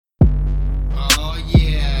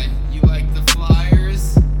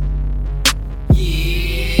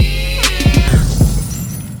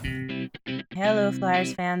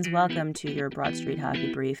Flyers fans, welcome to your Broad Street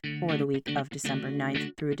Hockey Brief for the week of December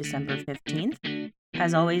 9th through December 15th.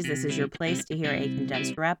 As always, this is your place to hear a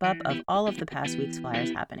condensed wrap-up of all of the past week's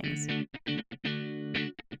Flyers happenings.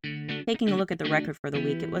 Taking a look at the record for the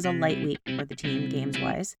week, it was a light week for the team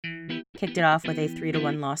games-wise. Kicked it off with a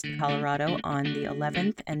 3-1 loss to Colorado on the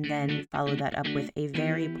 11th, and then followed that up with a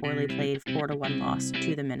very poorly played 4-1 loss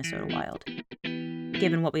to the Minnesota Wild.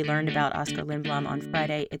 Given what we learned about Oskar Lindblom on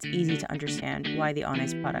Friday, it's easy to understand why the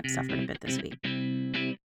on-ice product suffered a bit this week.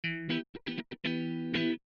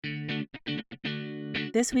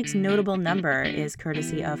 This week's notable number is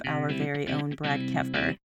courtesy of our very own Brad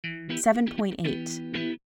Keffer,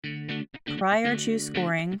 7.8. Prior to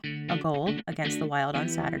scoring a goal against the Wild on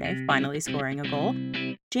Saturday, finally scoring a goal,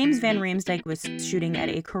 James Van Riemsdyk was shooting at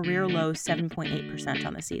a career-low 7.8%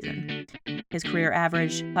 on the season. His career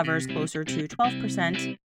average hovers closer to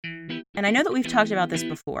 12%. And I know that we've talked about this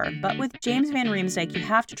before, but with James Van Riemsdyk, you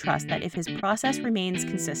have to trust that if his process remains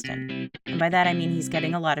consistent, and by that I mean he's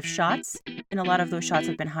getting a lot of shots, and a lot of those shots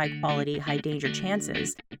have been high-quality, high-danger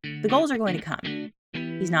chances, the goals are going to come.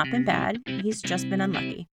 He's not been bad, he's just been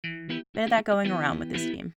unlucky. Bit of that going around with this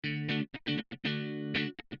team.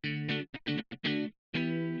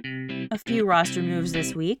 A few roster moves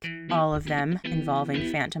this week, all of them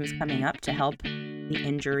involving Phantoms coming up to help the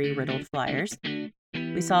injury-riddled Flyers.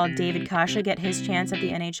 We saw David Kase get his chance at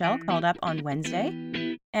the NHL called up on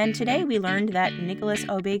Wednesday, and today we learned that Nicolas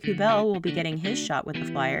Aube-Kubel will be getting his shot with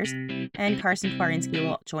the Flyers, and Carsen Twarynski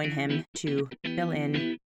will join him to fill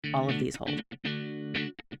in all of these holes.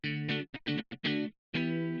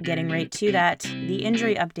 Getting right to that, the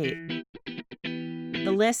injury update.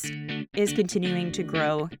 The list is continuing to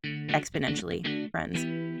grow exponentially, friends.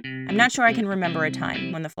 I'm not sure I can remember a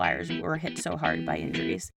time when the Flyers were hit so hard by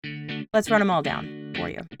injuries. Let's run them all down for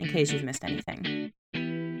you, in case you've missed anything.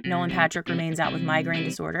 Nolan Patrick remains out with migraine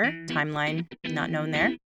disorder. Timeline not known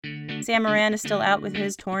there. Sam Morin is still out with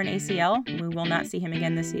his torn ACL. We will not see him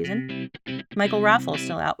again this season. Michael Raffl is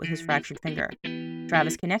still out with his fractured finger.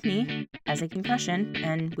 Travis Konecny has a concussion,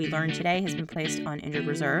 and we learned today has been placed on injured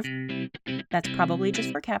reserve. That's probably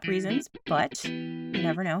just for cap reasons, but you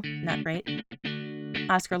never know. Not great.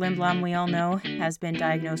 Oskar Lindblom, we all know, has been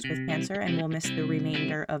diagnosed with cancer and will miss the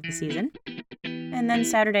remainder of the season. And then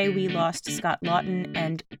Saturday, we lost Scott Laughton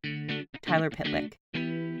and Tyler Pitlick.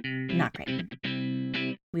 Not great.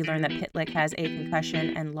 We learned that Pitlick has a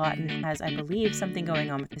concussion and Laughton has, I believe, something going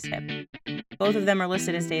on with his hip. Both of them are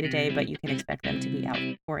listed as day-to-day, but you can expect them to be out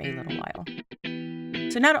for a little while.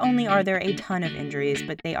 So not only are there a ton of injuries,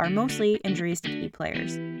 but they are mostly injuries to key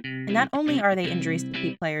players. And not only are they injuries to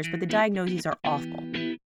key players, but the diagnoses are awful.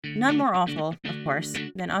 None more awful, of course,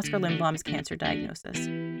 than Oskar Lindblom's cancer diagnosis,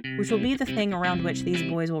 which will be the thing around which these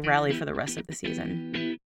boys will rally for the rest of the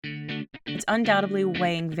season. It's undoubtedly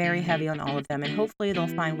weighing very heavy on all of them, and hopefully they'll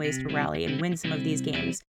find ways to rally and win some of these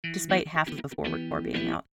games, despite half of the forward core being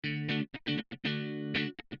out.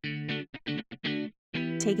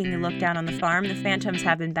 Taking a look down on the farm, the Phantoms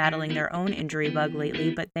have been battling their own injury bug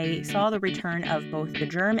lately, but they saw the return of both the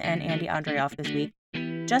Germ and Andy Andreoff this week,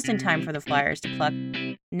 just in time for the Flyers to pluck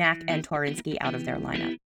Knack and Twarynski out of their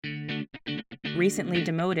lineup. Recently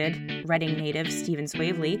demoted Reading native Steven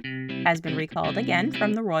Swavely has been recalled again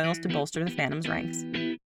from the Royals to bolster the Phantoms' ranks.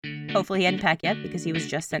 Hopefully he hadn't packed yet because he was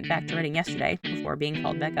just sent back to Reading yesterday before being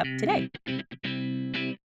called back up today.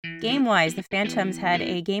 Game-wise, the Phantoms had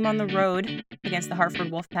a game on the road against the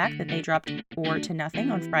Hartford Wolfpack that they dropped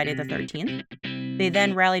 4-0 on Friday the 13th. They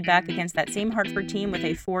then rallied back against that same Hartford team with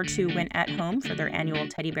a 4-2 win at home for their annual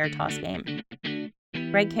Teddy Bear Toss game.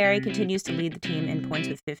 Greg Carey continues to lead the team in points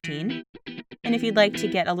with 15. And if you'd like to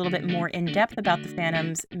get a little bit more in-depth about the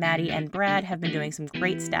Phantoms, Maddie and Brad have been doing some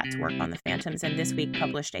great stats work on the Phantoms, and this week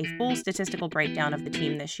published a full statistical breakdown of the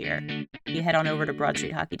team this year. You head on over to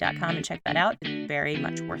BroadStreetHockey.com and check that out. It's very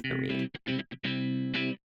much worth the read.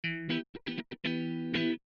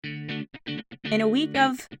 In a week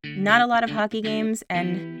of not a lot of hockey games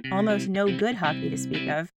and almost no good hockey to speak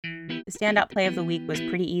of, the standout play of the week was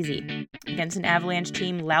pretty easy. Against an Avalanche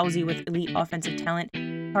team lousy with elite offensive talent,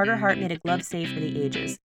 Carter Hart made a glove save for the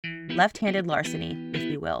ages. Left-handed larceny, if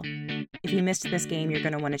you will. If you missed this game, you're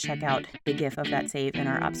going to want to check out the GIF of that save in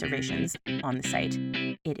our observations on the site.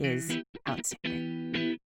 It is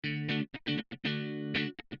outstanding.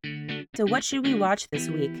 So what should we watch this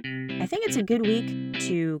week? I think it's a good week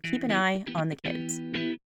to keep an eye on the kids.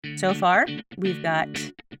 So far, we've got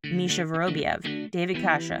Misha Vorobiev, David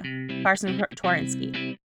Kase, Carsen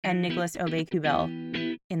Twarynski, and Nicolas Aube-Kubel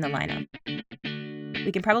in the lineup.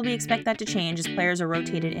 We can probably expect that to change as players are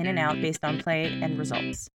rotated in and out based on play and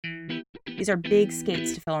results. These are big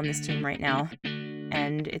skates to fill on this team right now,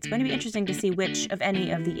 And it's going to be interesting to see which of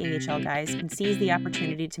any of the AHL guys can seize the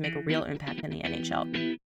opportunity to make a real impact in the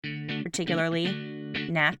NHL. Particularly,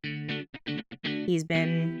 Knapp. He's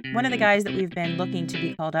been one of the guys that we've been looking to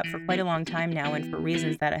be called up for quite a long time now, and for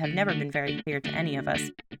reasons that have never been very clear to any of us.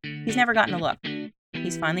 He's never gotten a look.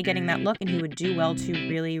 He's finally getting that look, and he would do well to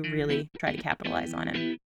really, really try to capitalize on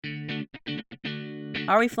it.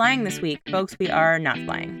 Are we flying this week? Folks, we are not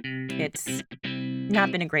flying. It's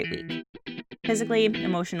not been a great week. Physically,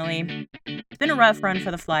 emotionally, it's been a rough run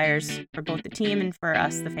for the Flyers, for both the team and for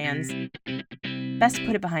us, the fans. Best to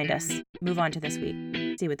put it behind us, move on to this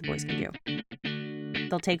week, see what the boys can do.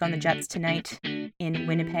 They'll take on the Jets tonight in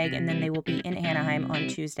Winnipeg, and then they will be in Anaheim on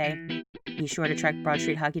Tuesday. Be sure to check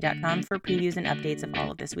BroadStreetHockey.com for previews and updates of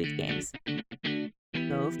all of this week's games.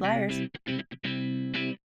 Go Flyers!